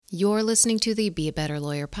You're listening to the Be a Better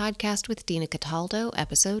Lawyer podcast with Dina Cataldo,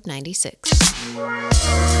 episode 96.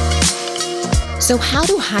 So how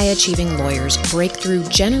do high-achieving lawyers break through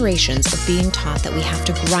generations of being taught that we have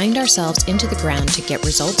to grind ourselves into the ground to get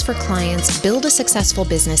results for clients, build a successful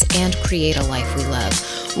business, and create a life we love?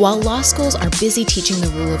 While law schools are busy teaching the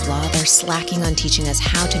rule of law, they're slacking on teaching us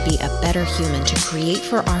how to be a better human to create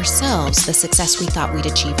for ourselves the success we thought we'd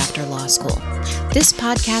achieve after law school. This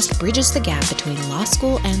podcast bridges the gap between law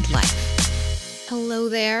school and life. Hello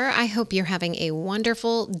there. I hope you're having a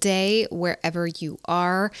wonderful day wherever you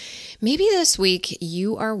are. Maybe this week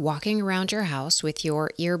you are walking around your house with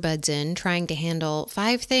your earbuds in, trying to handle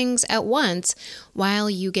 5 things at once while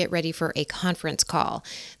you get ready for a conference call.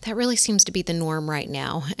 That really seems to be the norm right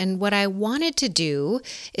now. And what I wanted to do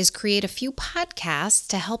is create a few podcasts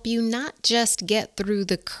to help you not just get through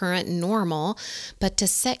the current normal, but to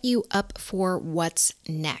set you up for what's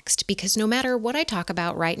next. Because no matter what I talk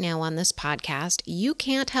about right now on this podcast, you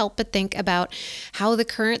can't help but think about how the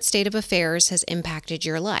current state of affairs has impacted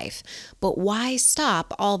your life. But why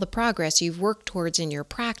stop all the progress you've worked towards in your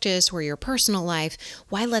practice or your personal life?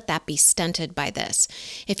 Why let that be stunted by this?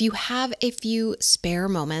 If you have a few spare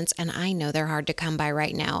moments, and I know they're hard to come by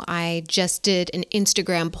right now, I just did an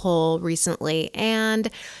Instagram poll recently, and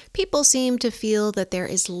people seem to feel that there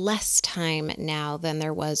is less time now than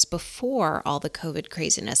there was before all the COVID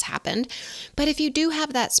craziness happened. But if you do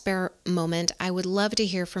have that spare moment, I would love to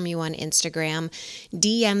hear from you on Instagram.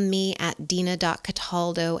 DM me at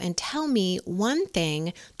dina.cataldo and tell me one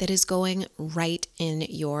thing that is going right in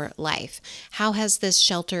your life. How has this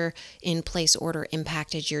shelter in place order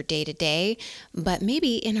impacted your day-to-day, but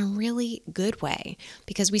maybe in a really good way?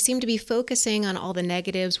 Because we seem to be focusing on all the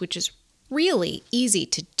negatives, which is really easy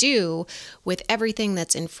to do with everything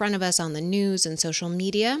that's in front of us on the news and social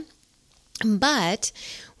media. But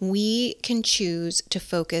we can choose to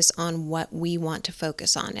focus on what we want to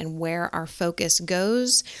focus on, and where our focus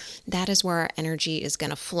goes, that is where our energy is going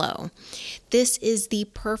to flow. This is the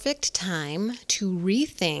perfect time to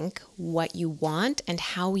rethink what you want and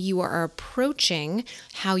how you are approaching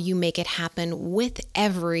how you make it happen with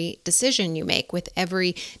every decision you make,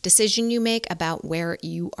 about where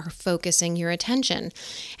you are focusing your attention.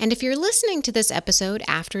 And if you're listening to this episode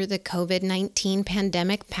after the COVID-19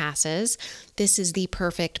 pandemic passes, this is the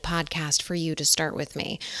perfect podcast for you to start with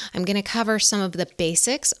me. I'm going to cover some of the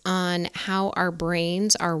basics on how our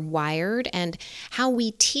brains are wired and how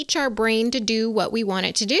we teach our brain to do what we want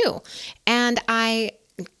it to do. And I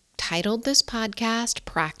titled this podcast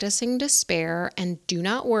Practicing Despair, and do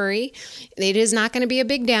not worry, it is not going to be a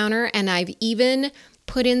big downer. And I've even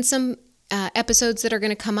put in some episodes that are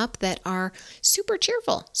going to come up that are super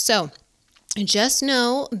cheerful. So just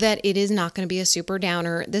know that it is not going to be a super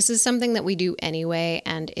downer. This is something that we do anyway,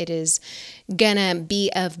 and it is going to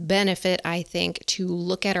be of benefit, I think, to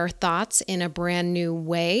look at our thoughts in a brand new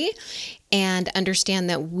way and understand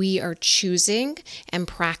that we are choosing and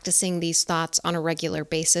practicing these thoughts on a regular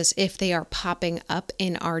basis if they are popping up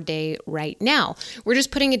in our day right now. We're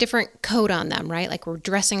just putting a different coat on them, right? Like we're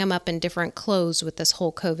dressing them up in different clothes with this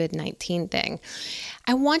whole COVID-19 thing.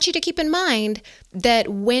 I want you to keep in mind that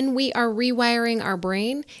when we are rewiring our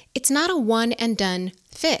brain, it's not a one and done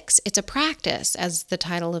fix. It's a practice, as the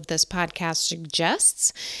title of this podcast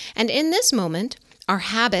suggests. And in this moment, our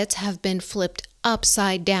habits have been flipped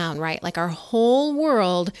upside down, right? Like our whole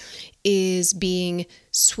world is being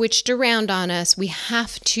switched around on us. We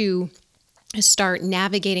have to start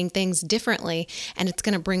navigating things differently, and it's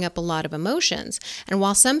going to bring up a lot of emotions. And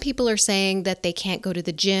while some people are saying that they can't go to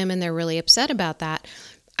the gym and they're really upset about that,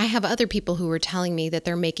 I have other people who are telling me that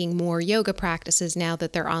they're making more yoga practices now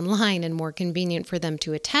that they're online and more convenient for them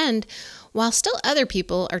to attend, while still other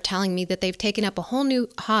people are telling me that they've taken up a whole new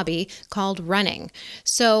hobby called running.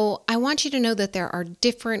 So I want you to know that there are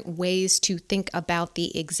different ways to think about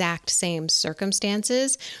the exact same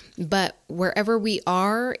circumstances, but wherever we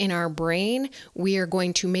are in our brain, we are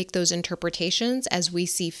going to make those interpretations as we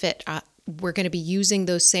see fit. We're going to be using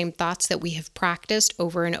those same thoughts that we have practiced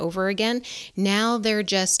over and over again. Now they're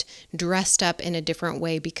just dressed up in a different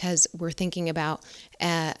way because we're thinking about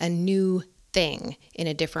a new thing in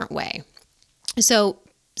a different way. So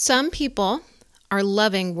some people are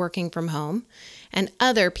loving working from home, and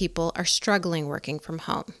other people are struggling working from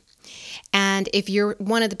home. And if you're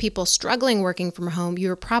one of the people struggling working from home,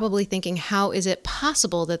 you're probably thinking, how is it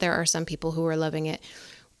possible that there are some people who are loving it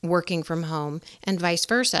working from home and vice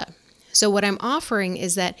versa? So what I'm offering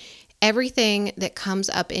is that everything that comes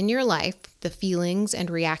up in your life, the feelings and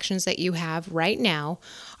reactions that you have right now,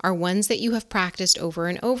 are ones that you have practiced over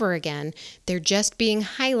and over again. They're just being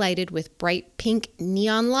highlighted with bright pink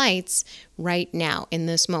neon lights right now in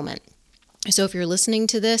this moment. So if you're listening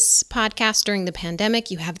to this podcast during the pandemic,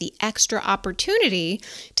 you have the extra opportunity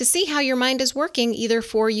to see how your mind is working either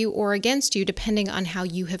for you or against you, depending on how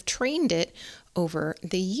you have trained it over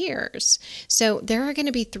the years. So there are going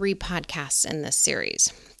to be 3 podcasts in this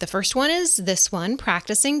series. The first one is this one,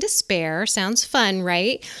 Practicing Despair. Sounds fun,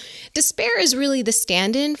 right? Despair is really the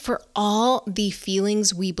stand-in for all the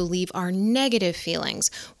feelings we believe are negative feelings,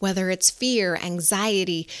 whether it's fear,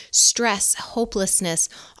 anxiety, stress, hopelessness,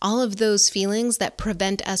 all of those feelings that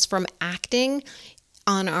prevent us from acting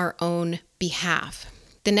on our own behalf.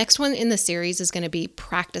 The next one in the series is going to be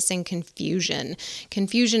Practicing Confusion.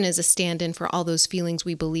 Confusion is a stand-in for all those feelings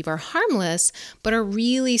we believe are harmless, but are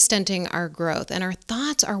really stunting our growth. And our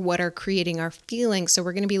thoughts are what are creating our feelings. So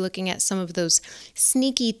we're going to be looking at some of those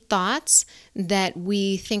sneaky thoughts that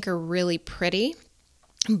we think are really pretty,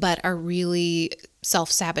 but are really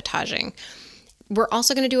self-sabotaging. We're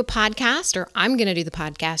also going to do a podcast, or I'm going to do the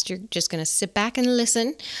podcast. You're just going to sit back and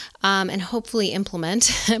listen and hopefully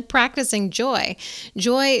implement Practicing Joy.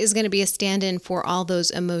 Joy is going to be a stand-in for all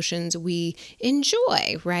those emotions we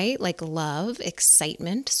enjoy, right? Like love,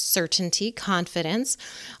 excitement, certainty, confidence,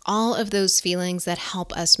 all of those feelings that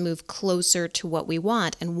help us move closer to what we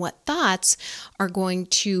want, and what thoughts are going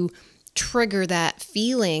to trigger that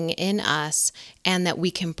feeling in us, and that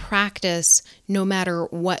we can practice no matter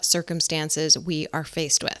what circumstances we are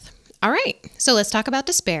faced with. All right, so let's talk about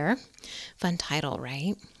despair. Fun title,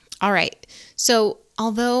 right? All right, so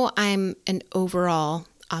although I'm an overall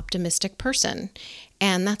optimistic person,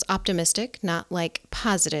 and that's optimistic, not like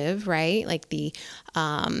positive, right? Like the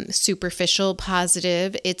superficial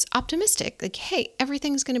positive. It's optimistic. Like, hey,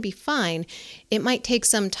 everything's going to be fine. It might take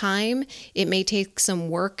some time. It may take some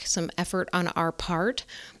work, some effort on our part,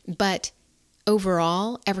 but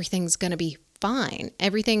overall, everything's going to be fine.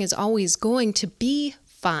 Everything is always going to be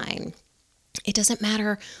fine. It doesn't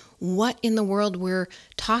matter what in the world we're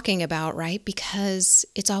talking about, right? Because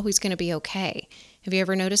it's always going to be okay. Have you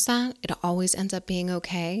ever noticed that? It always ends up being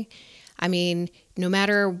okay. I mean, no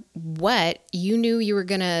matter what, you knew you were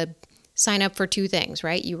going to sign up for 2 things,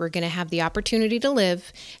 right? You were going to have the opportunity to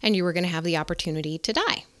live, and you were going to have the opportunity to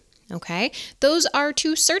die. Okay? Those are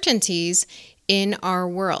 2 certainties in our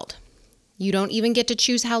world. You don't even get to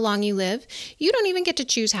choose how long you live. You don't even get to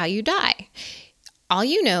choose how you die. All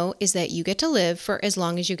you know is that you get to live for as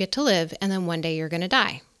long as you get to live, and then one day you're going to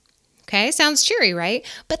die. Okay, sounds cheery, right?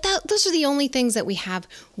 But those are the only things that we have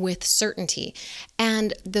with certainty.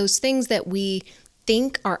 And those things that we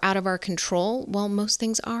think are out of our control, well, most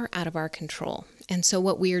things are out of our control. And so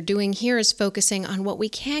what we are doing here is focusing on what we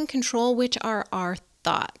can control, which are our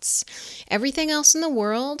thoughts. Everything else in the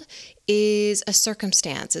world is a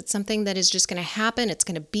circumstance. It's something that is just going to happen. It's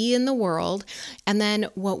going to be in the world. And then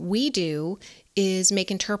what we do is make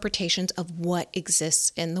interpretations of what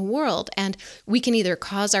exists in the world. And we can either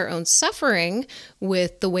cause our own suffering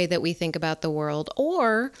with the way that we think about the world,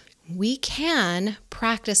 or we can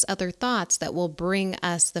practice other thoughts that will bring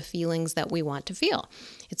us the feelings that we want to feel.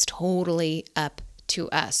 It's totally up to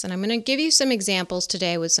us. And I'm going to give you some examples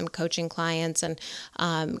today with some coaching clients, and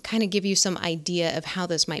kind of give you some idea of how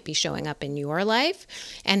this might be showing up in your life,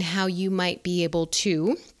 and how you might be able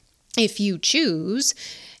to, if you choose,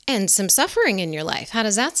 end some suffering in your life. How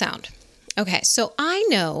does that sound? Okay, so I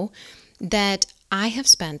know that I have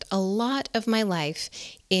spent a lot of my life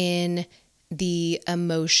in the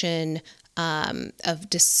emotion of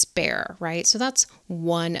despair, right? So that's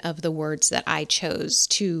one of the words that I chose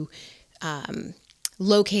to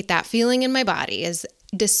locate that feeling in my body, is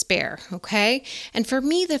despair, okay? And for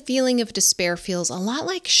me, the feeling of despair feels a lot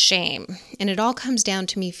like shame, and it all comes down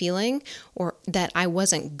to me feeling that I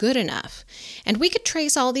wasn't good enough. And we could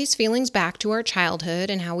trace all these feelings back to our childhood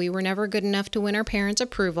and how we were never good enough to win our parents'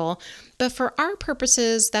 approval, but for our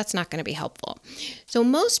purposes, that's not going to be helpful. So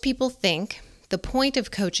most people think the point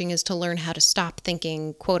of coaching is to learn how to stop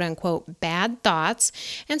thinking, quote unquote, bad thoughts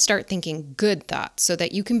and start thinking good thoughts, so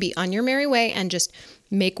that you can be on your merry way and just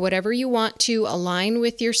make whatever you want to align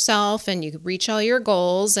with yourself, and you reach all your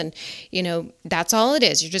goals. And, that's all it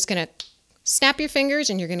is. You're just going to snap your fingers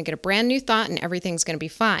and you're going to get a brand new thought and everything's going to be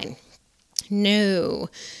fine. No,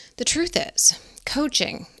 the truth is,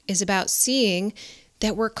 coaching is about seeing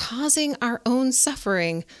that we're causing our own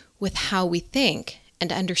suffering with how we think,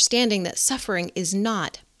 and understanding that suffering is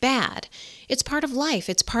not bad. It's part of life.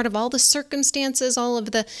 It's part of all the circumstances, all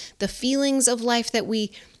of the feelings of life that we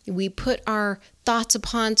put our thoughts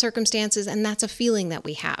upon circumstances, and that's a feeling that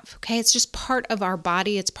we have. Okay. It's just part of our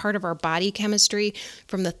body. It's part of our body chemistry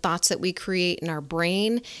from the thoughts that we create in our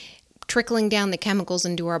brain, trickling down the chemicals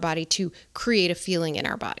into our body to create a feeling in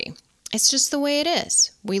our body. It's just the way it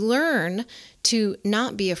is. We learn to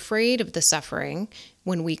not be afraid of the suffering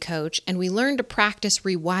when we coach, and we learn to practice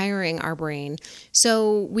rewiring our brain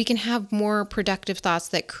so we can have more productive thoughts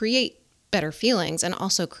that create better feelings and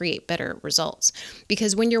also create better results.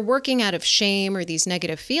 Because when you're working out of shame or these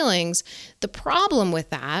negative feelings, the problem with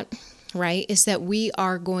that, right, is that we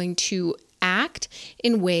are going to act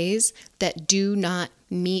in ways that do not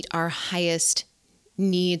meet our highest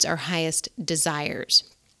needs, our highest desires.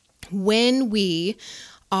 When we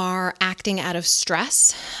are acting out of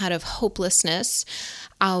stress, out of hopelessness,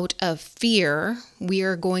 out of fear, we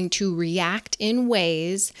are going to react in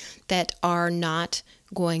ways that are not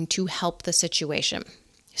going to help the situation.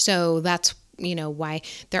 So that's, why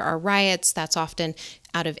there are riots. That's often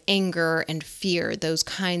out of anger and fear. Those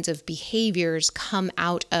kinds of behaviors come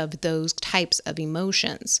out of those types of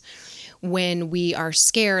emotions. When we are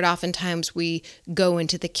scared, oftentimes we go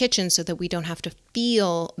into the kitchen so that we don't have to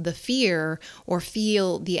feel the fear or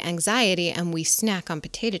feel the anxiety, and we snack on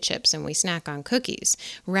potato chips and we snack on cookies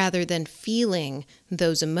rather than feeling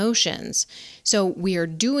those emotions. So we are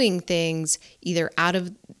doing things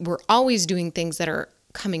we're always doing things that are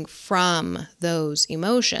coming from those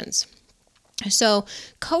emotions. So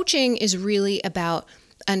coaching is really about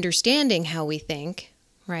understanding how we think,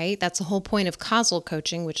 right? That's the whole point of causal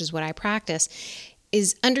coaching, which is what I practice,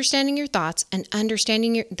 is understanding your thoughts and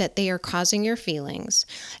understanding that they are causing your feelings,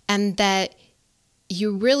 and that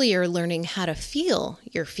you really are learning how to feel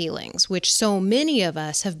your feelings, which so many of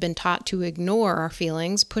us have been taught to ignore our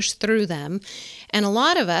feelings, push through them. And a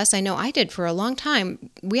lot of us, I know I did for a long time,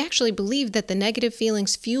 we actually believe that the negative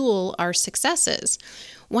feelings fuel our successes.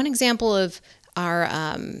 One example of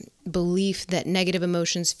our belief that negative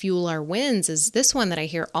emotions fuel our wins is this one that I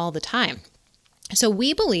hear all the time. So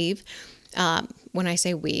we believe, when I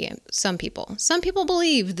say we, some people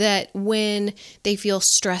believe that when they feel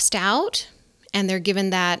stressed out and they're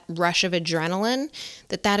given that rush of adrenaline,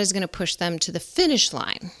 that is going to push them to the finish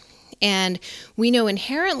line. And we know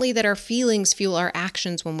inherently that our feelings fuel our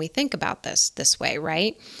actions when we think about this way,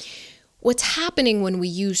 right? What's happening when we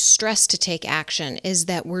use stress to take action is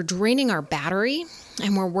that we're draining our battery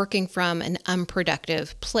and we're working from an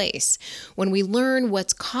unproductive place. When we learn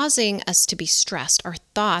what's causing us to be stressed, our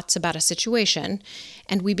thoughts about a situation,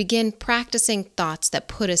 and we begin practicing thoughts that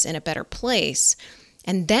put us in a better place,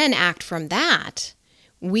 and then act from that,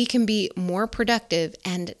 we can be more productive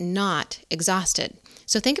and not exhausted.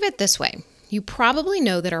 So think of it this way. You probably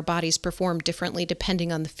know that our bodies perform differently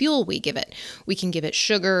depending on the fuel we give it. We can give it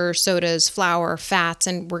sugar, sodas, flour, fats,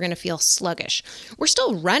 and we're going to feel sluggish. We're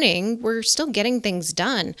still running, we're still getting things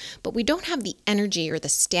done, but we don't have the energy or the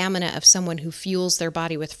stamina of someone who fuels their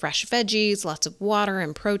body with fresh veggies, lots of water,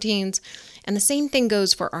 and proteins. And the same thing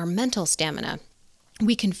goes for our mental stamina.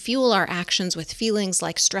 We can fuel our actions with feelings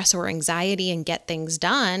like stress or anxiety and get things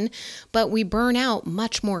done, but we burn out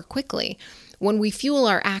much more quickly. When we fuel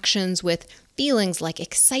our actions with feelings like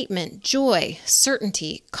excitement, joy,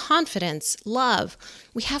 certainty, confidence, love,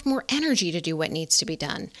 we have more energy to do what needs to be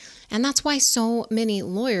done. And that's why so many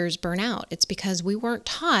lawyers burn out. It's because we weren't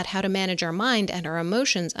taught how to manage our mind and our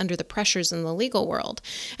emotions under the pressures in the legal world.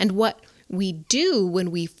 And what we do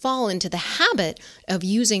when we fall into the habit of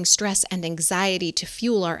using stress and anxiety to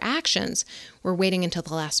fuel our actions, we're waiting until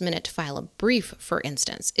the last minute to file a brief, for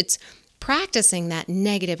instance. It's practicing that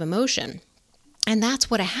negative emotion. And that's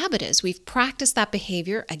what a habit is. We've practiced that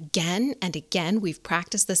behavior again and again. We've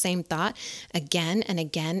practiced the same thought again and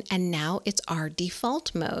again, and now it's our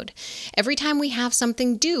default mode. Every time we have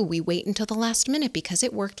something due, we wait until the last minute because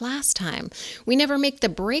it worked last time. We never make the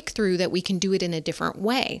breakthrough that we can do it in a different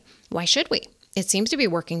way. Why should we? It seems to be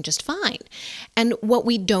working just fine. And what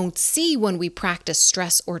we don't see when we practice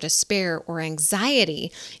stress or despair or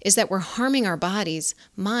anxiety is that we're harming our bodies,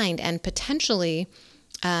 mind, and potentially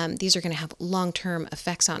these are going to have long-term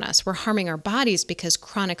effects on us. We're harming our bodies because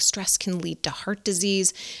chronic stress can lead to heart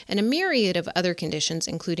disease and a myriad of other conditions,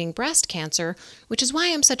 including breast cancer, which is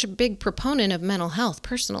why I'm such a big proponent of mental health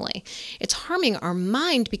personally. It's harming our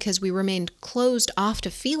mind because we remained closed off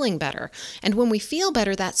to feeling better. And when we feel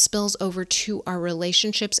better, that spills over to our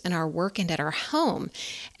relationships and our work and at our home.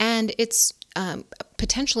 And it's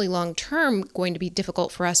potentially long-term going to be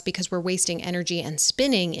difficult for us because we're wasting energy and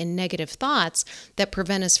spinning in negative thoughts that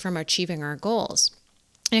prevent us from achieving our goals.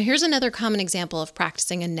 Now, here's another common example of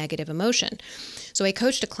practicing a negative emotion. So I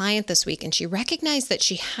coached a client this week and she recognized that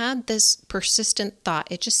she had this persistent thought.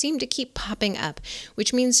 It just seemed to keep popping up,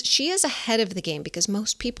 which means she is ahead of the game because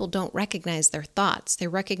most people don't recognize their thoughts. They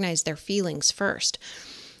recognize their feelings first.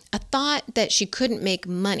 A thought that she couldn't make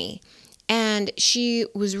money. And she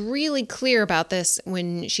was really clear about this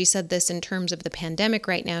when she said this in terms of the pandemic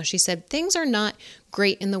right now. She said, things are not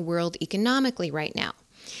great in the world economically right now.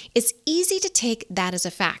 It's easy to take that as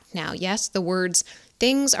a fact now. Yes, the words,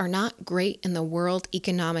 things are not great in the world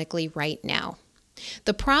economically right now.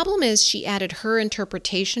 The problem is she added her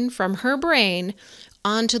interpretation from her brain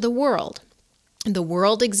onto the world. The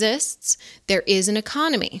world exists. There is an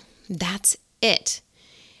economy. That's it.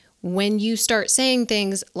 When you start saying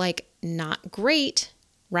things like not great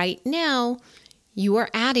right now, you are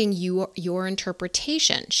adding your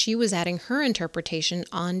interpretation. She was adding her interpretation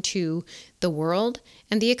onto the world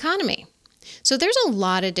and the economy. So there's a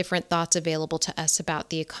lot of different thoughts available to us about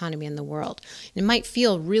the economy and the world. It might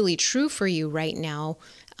feel really true for you right now.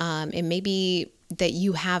 It may be that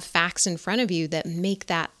you have facts in front of you that make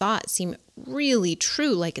that thought seem really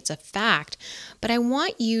true, like it's a fact. But I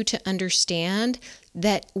want you to understand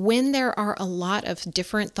that when there are a lot of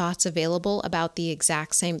different thoughts available about the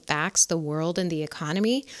exact same facts, the world and the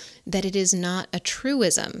economy, that it is not a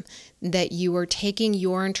truism, that you are taking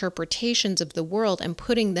your interpretations of the world and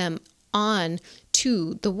putting them on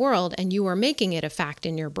to the world, and you are making it a fact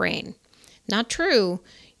in your brain. Not true,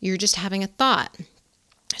 you're just having a thought.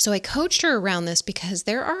 So I coached her around this because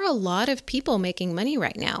there are a lot of people making money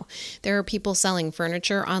right now. There are people selling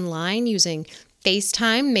furniture online using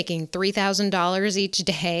FaceTime, making $3,000 each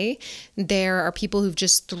day. There are people who've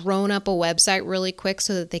just thrown up a website really quick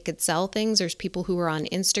so that they could sell things. There's people who are on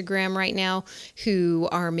Instagram right now who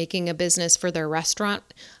are making a business for their restaurant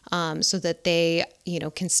so that they,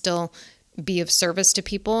 can still be of service to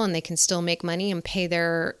people and they can still make money and pay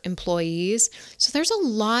their employees. So there's a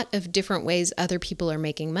lot of different ways other people are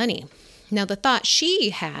making money. Now, the thought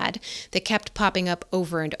she had that kept popping up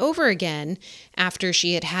over and over again after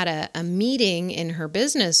she had a meeting in her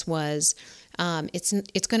business was, it's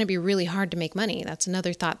going to be really hard to make money. That's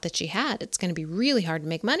another thought that she had. It's going to be really hard to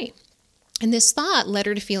make money. And this thought led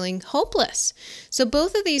her to feeling hopeless. So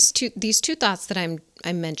both of these two thoughts that I'm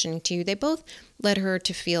mentioning to you, they both led her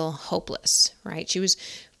to feel hopeless, right? She was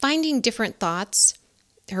finding different thoughts.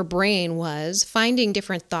 Her brain was finding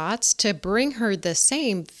different thoughts to bring her the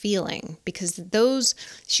same feeling because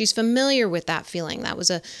she's familiar with that feeling. That was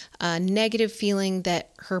a negative feeling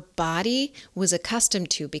that her body was accustomed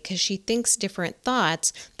to because she thinks different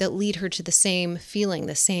thoughts that lead her to the same feeling,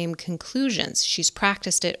 the same conclusions. She's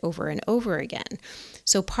practiced it over and over again.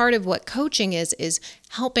 So part of what coaching is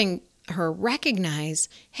helping her recognize,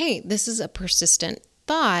 hey, this is a persistent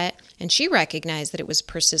thought, and she recognized that it was a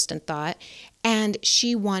persistent thought, and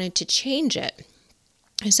she wanted to change it.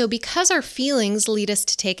 So because our feelings lead us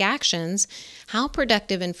to take actions, how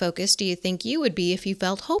productive and focused do you think you would be if you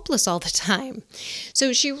felt hopeless all the time?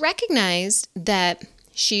 So she recognized that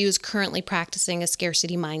she was currently practicing a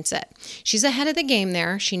scarcity mindset. She's ahead of the game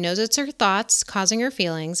there. She knows it's her thoughts causing her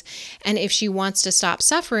feelings. And if she wants to stop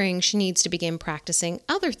suffering, she needs to begin practicing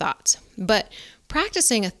other thoughts. But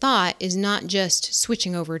practicing a thought is not just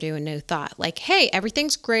switching over to a new thought. Like, hey,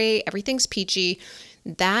 everything's great, everything's peachy.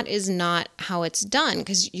 That is not how it's done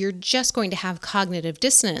because you're just going to have cognitive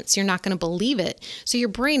dissonance. You're not going to believe it. So your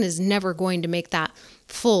brain is never going to make that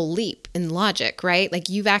full leap in logic, right? Like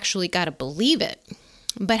you've actually got to believe it.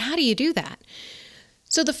 But how do you do that?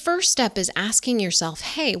 So the first step is asking yourself,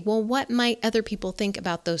 hey, well, what might other people think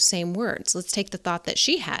about those same words? Let's take the thought that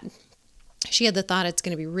she had. She had the thought it's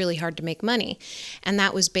going to be really hard to make money. And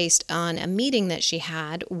that was based on a meeting that she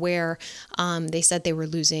had where they said they were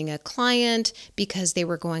losing a client because they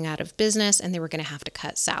were going out of business and they were going to have to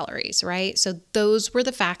cut salaries, right? So those were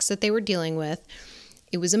the facts that they were dealing with.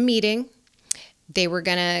 It was a meeting. They were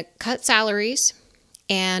going to cut salaries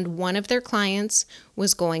and one of their clients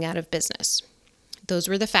was going out of business. Those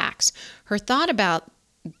were the facts. Her thought about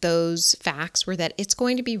those facts were that it's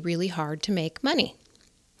going to be really hard to make money.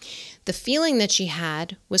 The feeling that she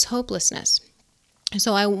had was hopelessness.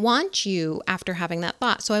 So I want you, after having that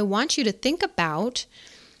thought, I want you to think about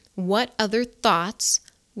what other thoughts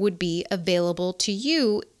would be available to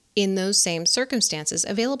you in those same circumstances.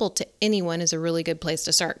 Available to anyone is a really good place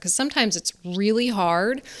to start because sometimes it's really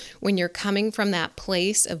hard when you're coming from that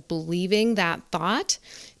place of believing that thought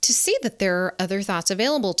to see that there are other thoughts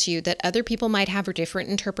available to you that other people might have different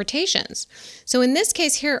interpretations. So in this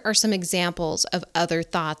case, here are some examples of other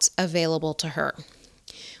thoughts available to her.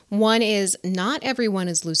 One is not everyone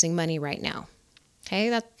is losing money right now. Okay,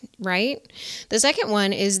 that's right. The second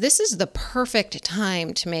one is this is the perfect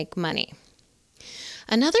time to make money.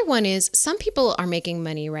 Another one is some people are making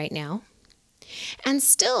money right now. And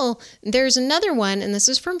still, there's another one, and this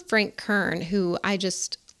is from Frank Kern, who I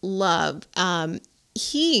just love.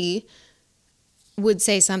 He would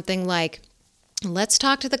say something like, let's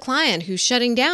talk to the client who's shutting down